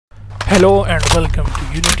Hello and welcome to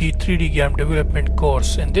Unity 3D game development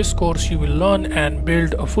course. In this course you will learn and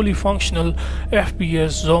build a fully functional FPS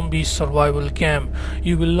zombie survival game.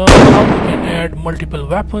 You will learn how you can add multiple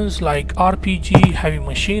weapons like RPG, heavy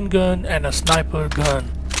machine gun and a sniper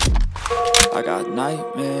gun. I got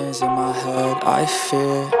nightmares in my head, I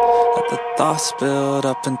fear that the thoughts build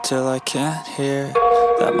up until I can't hear,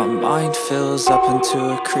 that my mind fills up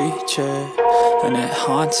into a creature, and it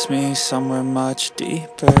haunts me somewhere much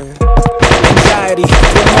deeper. Anxiety,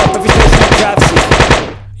 filling up every space in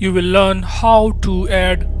privacy. You will learn how to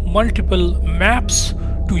add multiple maps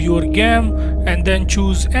to your game and then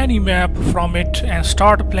choose any map from it and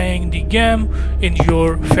start playing the game in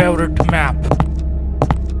your favorite map.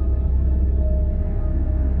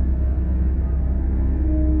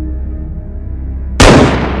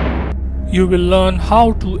 You will learn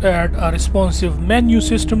how to add a responsive menu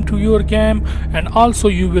system to your game, and also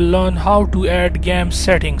you will learn how to add game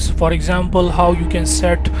settings. For example, how you can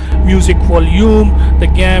set music volume, the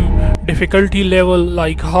game difficulty level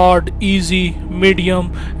like hard, easy,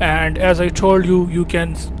 medium, and as I told you, you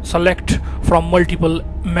can select from multiple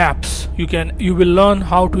maps. You will learn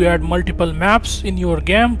how to add multiple maps in your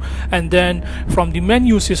game, and then from the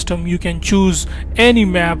menu system you can choose any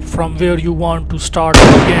map from where you want to start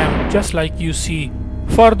the game, just like you see.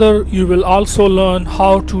 Further, you will also learn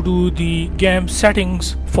how to do the game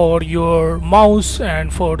settings for your mouse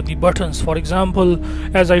and for the buttons. For example,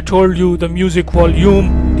 as I told you, the music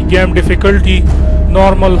volume, the game difficulty,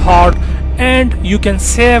 normal, hard, and you can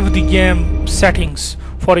save the game settings.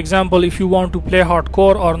 For example, if you want to play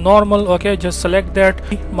hardcore or normal, okay, just select that.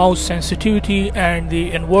 Mouse sensitivity and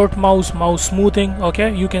the invert mouse smoothing,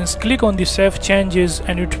 okay, you can click on the save changes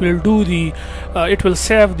and it will do the it will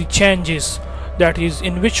save the changes, that is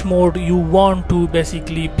in which mode you want to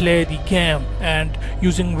basically play the game and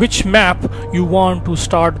using which map you want to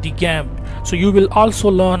start the game. So you will also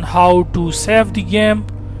learn how to save the game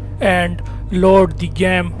and load the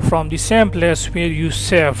game from the same place where you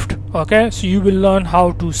saved. Okay, so you will learn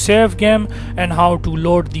how to save game and how to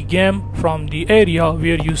load the game from the area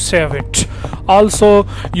where you save it. Also,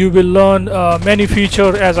 you will learn many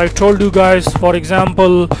features as I told you guys. For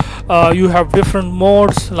example, you have different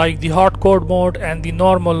modes like the hardcore mode and the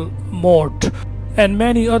normal mode, and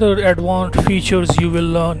many other advanced features you will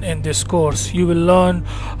learn in this course. You will learn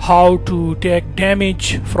how to take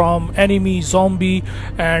damage from enemy zombie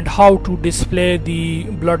and how to display the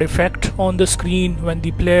blood effect on the screen when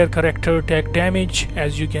the player character take damage.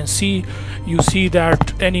 As you can see, you see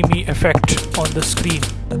that enemy effect on the screen.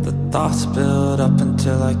 The thoughts build up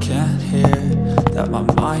until I can't hear, that my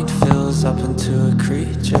mind fills up into a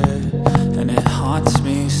creature, and it haunts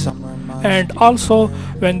me somewhere. And also,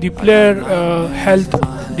 when the player health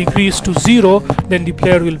decrease to 0, then the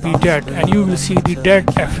player will be dead, and you will see the dead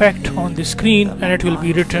effect on the screen, and it will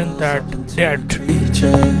be written that dead.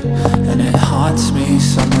 And it haunts me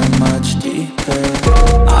somewhere much deeper.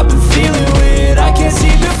 I've been feeling weird, I can't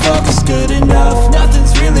seem to focus good enough.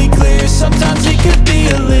 Nothing's really clear, sometimes it could be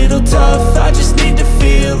a little tough. I just need to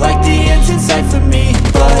feel like the end's in sight for me,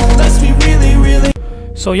 but let's be really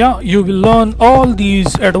So yeah, you will learn all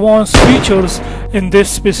these advanced features in this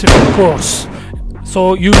specific course.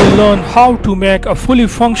 So you will learn how to make a fully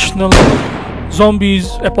functional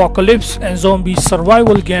zombies apocalypse and zombie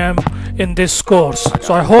survival game in this course.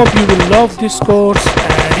 So I hope you will love this course,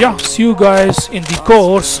 and yeah, see you guys in the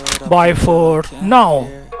course. Bye for now.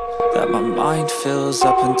 That my mind fills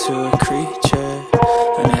up into a creature,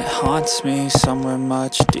 and it haunts me somewhere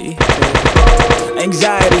much deeper.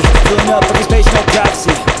 Anxiety, filling up every space, no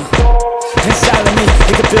privacy. And silently,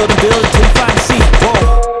 it could build and build until you finally see.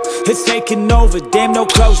 Whoa, it's taking over, damn, no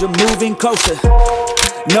closure, moving closer.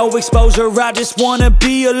 No exposure, I just wanna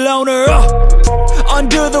be a loner.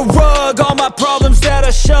 Under the rug, all my problems that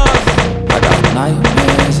I shove. I got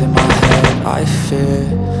nightmares in my head, I fear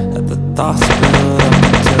that the thoughts build up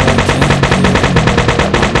until I can't hear,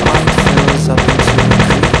 that my mind fills up into a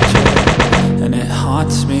creature, and it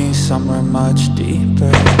haunts me somewhere much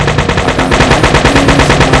deeper. I got nightmares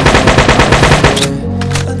in my head, I fear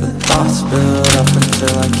that the thoughts build up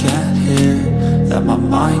until I can't hear, that my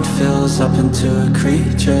mind fills up into a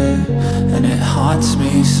creature, and it haunts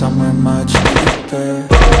me somewhere much deeper.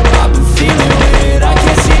 I've been feeling weird.